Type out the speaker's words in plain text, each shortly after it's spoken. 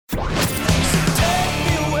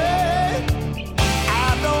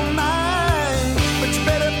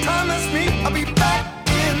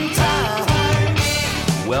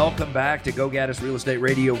Welcome back to Go Gaddis Real Estate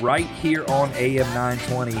Radio right here on AM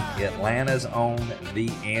 920, Atlanta's own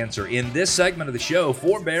The Answer. In this segment of the show,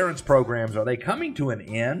 forbearance programs, are they coming to an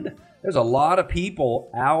end? There's a lot of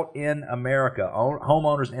people out in America,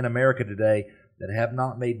 homeowners in America today, that have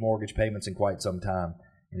not made mortgage payments in quite some time.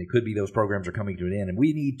 And it could be those programs are coming to an end. And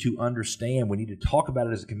we need to understand, we need to talk about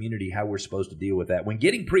it as a community, how we're supposed to deal with that. When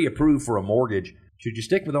getting pre-approved for a mortgage, should you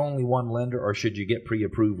stick with only one lender, or should you get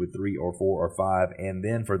pre-approved with 3 or 4 or 5? And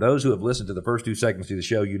then for those who have listened to the first 2 segments of the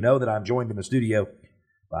show, you know that I'm joined in the studio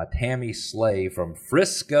by Tammy Slay from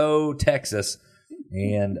Frisco, Texas.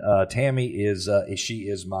 And Tammy is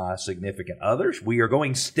my significant other. We are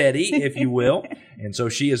going steady, if you will. And so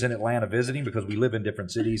she is in Atlanta visiting because we live in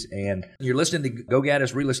different cities. And you're listening to Go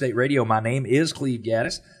Gaddis Real Estate Radio. My name is Cleve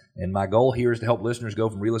Gaddis, and my goal here is to help listeners go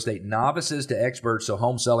from real estate novices to experts so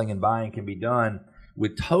home selling and buying can be done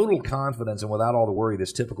with total confidence and without all the worry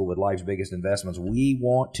that's typical with life's biggest investments. We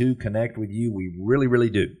want to connect with you. We really, really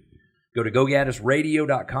do. Go to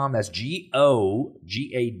GoGaddisRadio.com. That's GoGaddis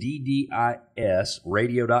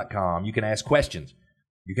radio.com. You can ask questions.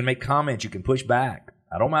 You can make comments. You can push back.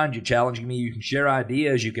 I don't mind you challenging me. You can share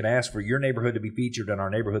ideas. You can ask for your neighborhood to be featured in our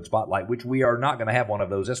Neighborhood Spotlight, which we are not going to have one of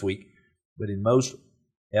those this week, but in most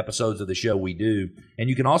episodes of the show we do. And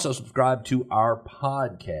you can also subscribe to our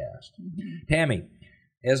podcast. Tammy,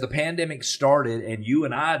 as the pandemic started, and you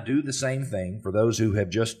and I do the same thing, for those who have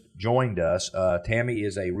just joined us, Tammy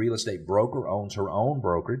is a real estate broker, owns her own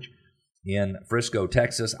brokerage in Frisco,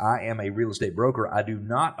 Texas. I am a real estate broker. I do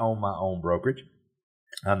not own my own brokerage.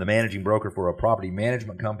 I'm the managing broker for a property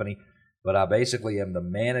management company, but I basically am the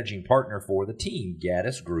managing partner for the team,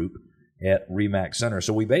 Gaddis Group, at RE/MAX Center.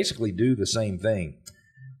 So we basically do the same thing.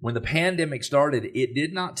 When the pandemic started, it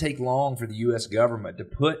did not take long for the U.S. government to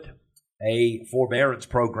put a forbearance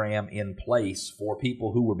program in place for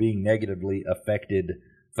people who were being negatively affected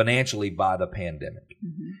financially by the pandemic.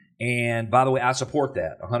 And by the way, I support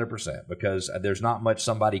that 100% because there's not much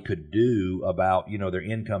somebody could do about, their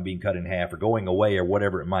income being cut in half or going away or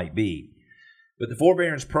whatever it might be. But the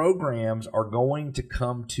forbearance programs are going to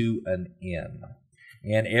come to an end.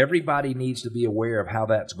 And everybody needs to be aware of how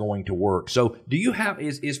that's going to work. So, do you have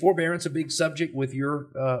is forbearance a big subject with your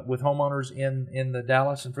with homeowners in the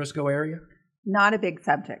Dallas and Frisco area? Not a big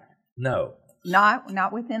subject. No.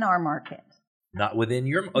 Not within our market. Not within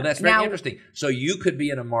your. Oh, that's very interesting. So you could be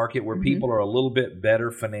in a market where people are a little bit better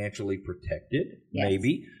financially protected,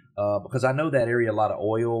 maybe. Because I know that area, a lot of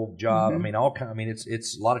oil job.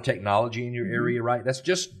 It's a lot of technology in your area, right? That's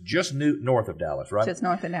just north of Dallas, right? Just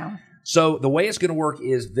north of Dallas. So the way it's going to work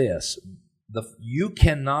is this. You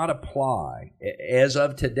cannot apply, as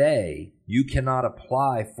of today, you cannot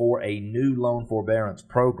apply for a new loan forbearance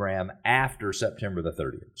program after September the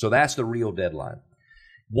 30th. So that's the real deadline.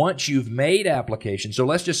 Once you've made application, so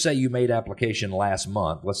let's just say you made application last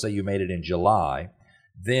month. Let's say you made it in July.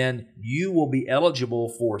 Then you will be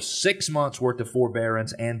eligible for 6 months worth of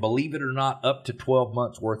forbearance and, believe it or not, up to 12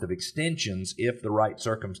 months worth of extensions if the right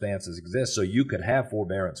circumstances exist. So you could have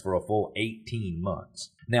forbearance for a full 18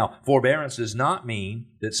 months. Now, forbearance does not mean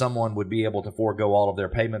that someone would be able to forego all of their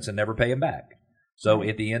payments and never pay them back. So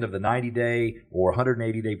at the end of the 90-day or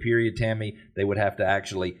 180-day period, Tammy, they would have to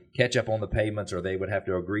actually catch up on the payments, or they would have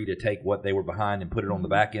to agree to take what they were behind and put it on the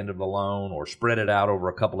back end of the loan or spread it out over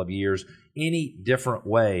a couple of years, any different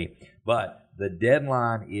way. But the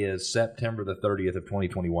deadline is September the 30th of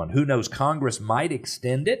 2021. Who knows? Congress might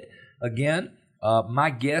extend it again.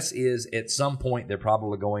 My guess is at some point they're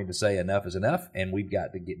probably going to say enough is enough, and we've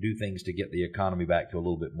got to do things to get the economy back to a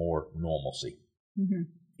little bit more normalcy.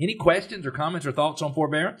 Any questions or comments or thoughts on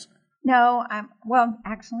forbearance? No,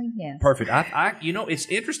 actually, yes. Perfect. It's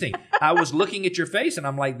interesting. I was looking at your face, and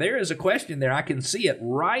I'm like, there is a question there. I can see it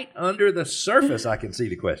right under the surface. I can see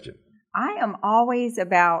the question. I am always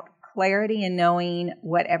about clarity and knowing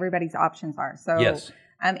what everybody's options are. So, yes.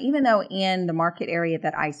 Even though in the market area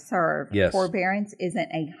that I serve, yes, forbearance isn't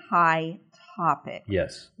a high topic.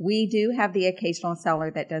 Yes. We do have the occasional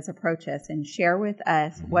seller that does approach us and share with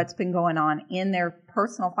us what's been going on in their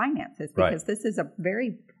personal finances, because this is a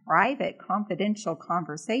very private, confidential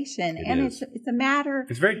conversation. It's a matter.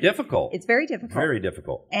 It's very difficult. It's very difficult. Very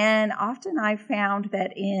difficult. And often I found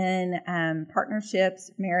that in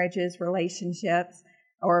partnerships, marriages, relationships,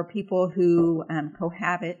 or people who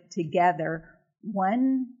cohabit together,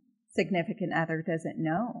 one significant other doesn't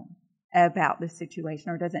know about the situation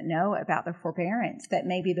or doesn't know about the forbearance, that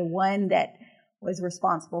maybe the one that was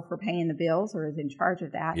responsible for paying the bills or is in charge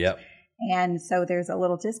of that. Yep. And so there's a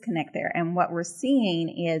little disconnect there. And what we're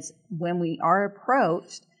seeing is when we are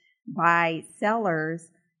approached by sellers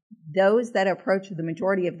those that approach, the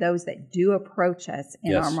majority of those that do approach us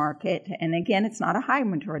in Yes. our market, and again, it's not a high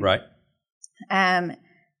majority, Right.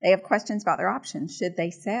 They have questions about their options. Should they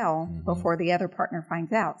sell Mhm. before the other partner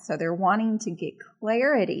finds out? So they're wanting to get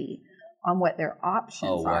clarity on what their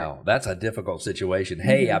options Oh are. wow, that's a difficult situation.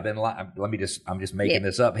 Hey, Mhm. I've been I'm just making Yeah.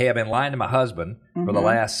 this up. Hey, I've been lying to my husband for the Mhm.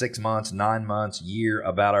 last 6 months, 9 months, year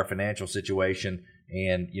about our financial situation,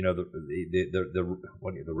 and you know the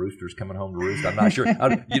rooster's coming home to roost. I'm not sure,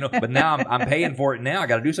 but now I'm paying for it. Now I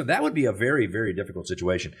got to do something. That would be a very, very difficult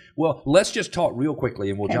situation. Well, let's just talk real quickly,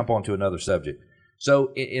 and we'll Okay. jump on to another subject.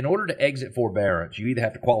 So in order to exit forbearance, you either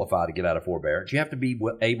have to qualify to get out of forbearance, you have to be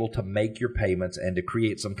able to make your payments and to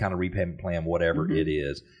create some kind of repayment plan, whatever Mhm. it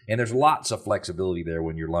is. And there's lots of flexibility there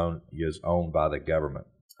when your loan is owned by the government.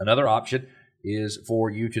 Another option is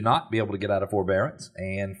for you to not be able to get out of forbearance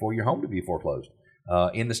and for your home to be foreclosed.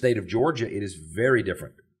 In the state of Georgia, it is very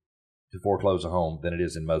different to foreclose a home than it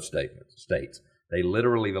is in most states. They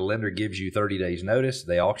literally, the lender gives you 30 days notice.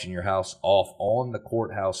 They auction your house off on the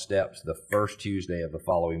courthouse steps the first Tuesday of the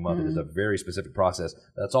following month. It is a very specific process.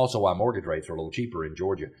 That's also why mortgage rates are a little cheaper in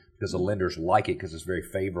Georgia, because the lenders like it because it's very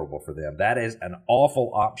favorable for them. That is an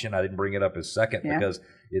awful option. I didn't bring it up as second because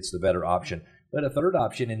it's the better option. But a third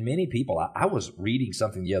option, and many people, I was reading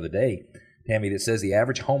something the other day, Tammy, that says the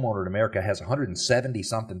average homeowner in America has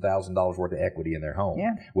 $170-something thousand worth of equity in their home.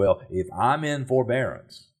 Yeah. Well, if I'm in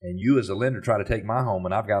forbearance and you as a lender try to take my home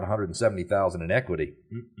and I've got $170,000 in equity,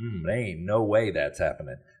 there ain't no way that's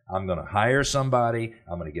happening. I'm going to hire somebody.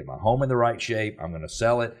 I'm going to get my home in the right shape. I'm going to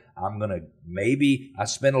sell it. Maybe I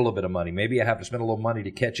spend a little bit of money. Maybe I have to spend a little money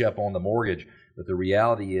to catch up on the mortgage. But the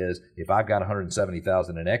reality is, if I've got $170,000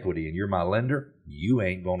 in equity and you're my lender, you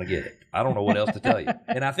ain't going to get it. I don't know what else to tell you.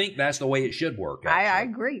 And I think that's the way it should work. I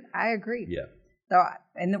Actually. agree. Yeah. So,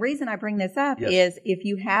 and the reason I bring this up Yes. is if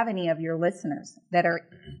you have any of your listeners that are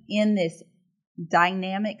in this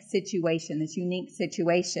dynamic situation, this unique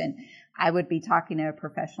situation, I would be talking to a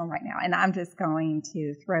professional right now, and I'm just going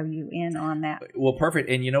to throw you in on that. Well, perfect.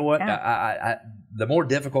 And you know what? Yeah. I the more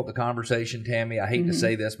difficult the conversation, Tammy, I hate to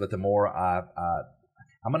say this, but the more I'm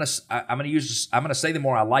gonna say the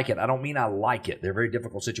more I like it. I don't mean I like it. They're very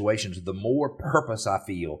difficult situations. The more purpose I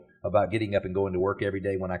feel about getting up and going to work every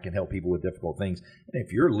day when I can help people with difficult things. And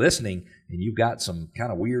if you're listening and you've got some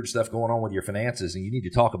kind of weird stuff going on with your finances and you need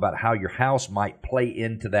to talk about how your house might play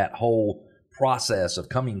into that whole process of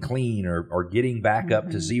coming clean or getting back up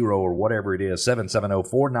to zero or whatever it is,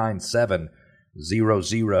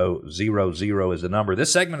 770-497-0000 is the number.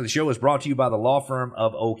 This segment of the show is brought to you by the law firm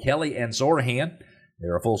of O'Kelly and Sorahan.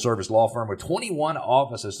 They're a full-service law firm with 21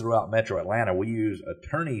 offices throughout Metro Atlanta. We use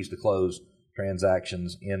attorneys to close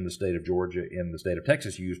transactions in the state of Georgia. In the state of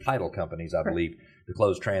Texas, you use title companies, I believe, to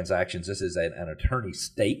close transactions. This is an attorney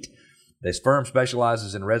state. This firm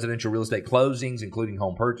specializes in residential real estate closings, including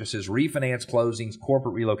home purchases, refinance closings,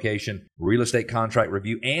 corporate relocation, real estate contract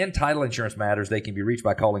review, and title insurance matters. They can be reached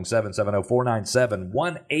by calling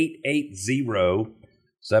 770-497-1880.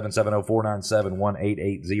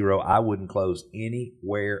 770-497-1880. I wouldn't close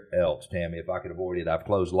anywhere else, Tammy, if I could avoid it. I've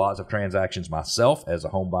closed lots of transactions myself as a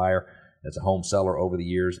home buyer, as a home seller over the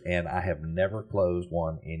years, and I have never closed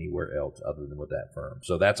one anywhere else other than with that firm.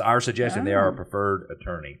 So that's our suggestion. They are a preferred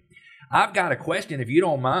attorney. I've got a question, if you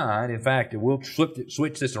don't mind. In fact, we'll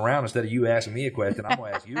switch this around. Instead of you asking me a question, I'm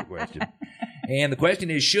going to ask you a question. And the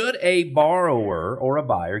question is, should a borrower or a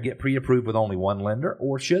buyer get pre-approved with only one lender,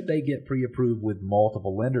 or should they get pre-approved with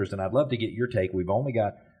multiple lenders? And I'd love to get your take. We've only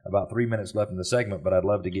got about 3 minutes left in the segment, but I'd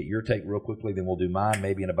love to get your take real quickly. Then we'll do mine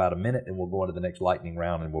maybe in about a minute, and we'll go into the next lightning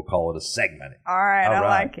round, and we'll call it a segment. All right, I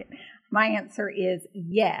like it. My answer is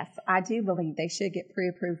yes. I do believe they should get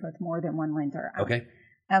pre-approved with more than one lender. Okay.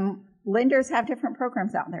 Lenders have different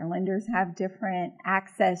programs out there. Lenders have different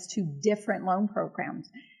access to different loan programs.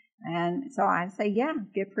 And so I say, yeah,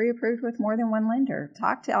 get pre-approved with more than one lender.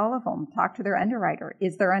 Talk to all of them. Talk to their underwriter.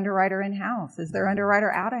 Is their underwriter in-house? Is their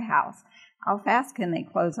underwriter out of house? How fast can they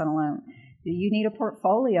close on a loan? Do you need a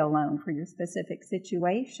portfolio loan for your specific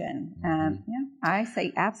situation? I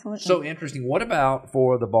say absolutely. So interesting. What about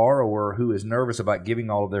for the borrower who is nervous about giving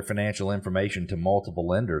all of their financial information to multiple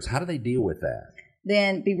lenders? How do they deal with that?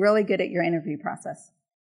 Then be really good at your interview process.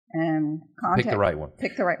 Pick the right one.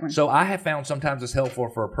 Pick the right one. So I have found sometimes it's helpful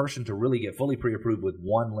for a person to really get fully pre-approved with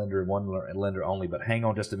one lender and one lender only. But hang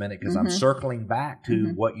on just a minute, because I'm circling back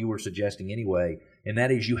to what you were suggesting anyway, and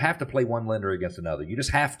that is you have to play one lender against another. You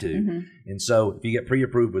just have to. And so if you get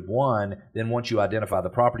pre-approved with one, then once you identify the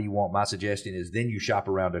property you want, my suggestion is then you shop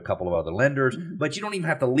around to a couple of other lenders. But you don't even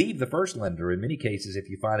have to leave the first lender. In many cases, if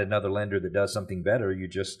you find another lender that does something better, you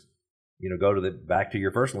just go to back to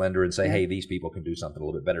your first lender and say, hey, these people can do something a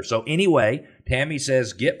little bit better. So anyway, Tammy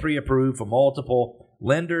says get pre-approved for multiple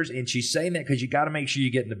lenders, and she's saying that because you got to make sure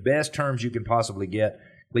you're getting the best terms you can possibly get.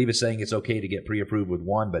 Cleve is saying it's okay to get pre-approved with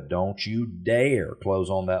one, but don't you dare close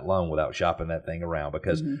on that loan without shopping that thing around,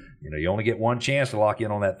 because you only get one chance to lock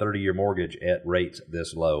in on that 30-year mortgage at rates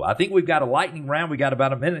this low. I think we've got a lightning round. We got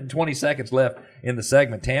about a minute and 20 seconds left in the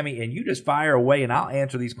segment, Tammy, and you just fire away, and I'll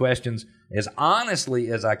answer these questions as honestly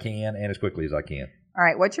as I can and as quickly as I can. All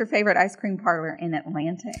right. What's your favorite ice cream parlor in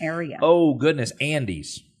Atlanta area? Oh, goodness,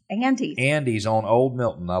 Andy's. Andy's on Old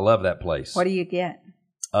Milton. I love that place. What do you get?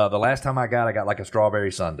 The last time I got like a strawberry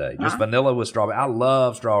sundae. Just vanilla with strawberry. I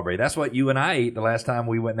love strawberry. That's what you and I ate the last time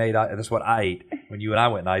we went and ate. That's what I ate when you and I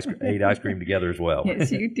went and ate ice cream together as well. Yes,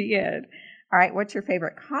 you did. All right. What's your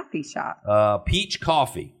favorite coffee shop? Peach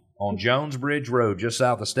Coffee on Jones Bridge Road, just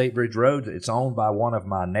south of State Bridge Road. It's owned by one of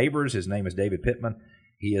my neighbors. His name is David Pittman.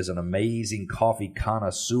 He is an amazing coffee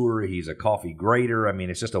connoisseur. He's a coffee grader. I mean,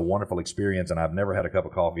 it's just a wonderful experience, and I've never had a cup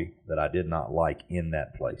of coffee that I did not like in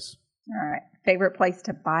that place. All right. Favorite place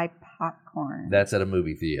to buy popcorn? That's at a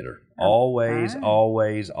movie theater. Always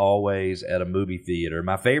at a movie theater.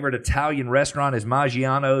 My favorite Italian restaurant is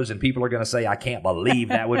Maggiano's, and people are going to say, I can't believe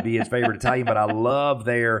that would be his favorite Italian, but I love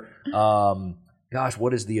their,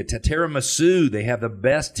 what is the tiramisu? They have the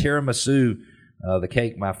best tiramisu. The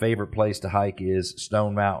cake, my favorite place to hike is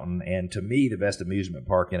Stone Mountain, and to me, the best amusement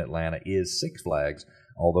park in Atlanta is Six Flags,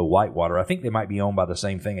 although Whitewater, I think they might be owned by the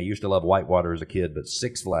same thing. I used to love Whitewater as a kid, but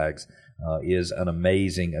Six Flags is an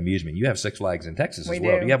amazing amusement. You have Six Flags in Texas as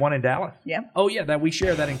well. Do you have one in Dallas? Yeah. Oh, yeah, we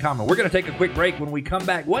share that in common. We're going to take a quick break. When we come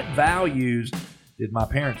back, what values did my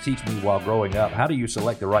parents teach me while growing up? How do you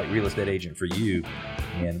select the right real estate agent for you?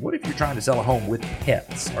 And what if you're trying to sell a home with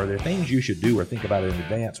pets? Are there things you should do or think about in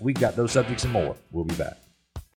advance? We've got those subjects and more. We'll be back.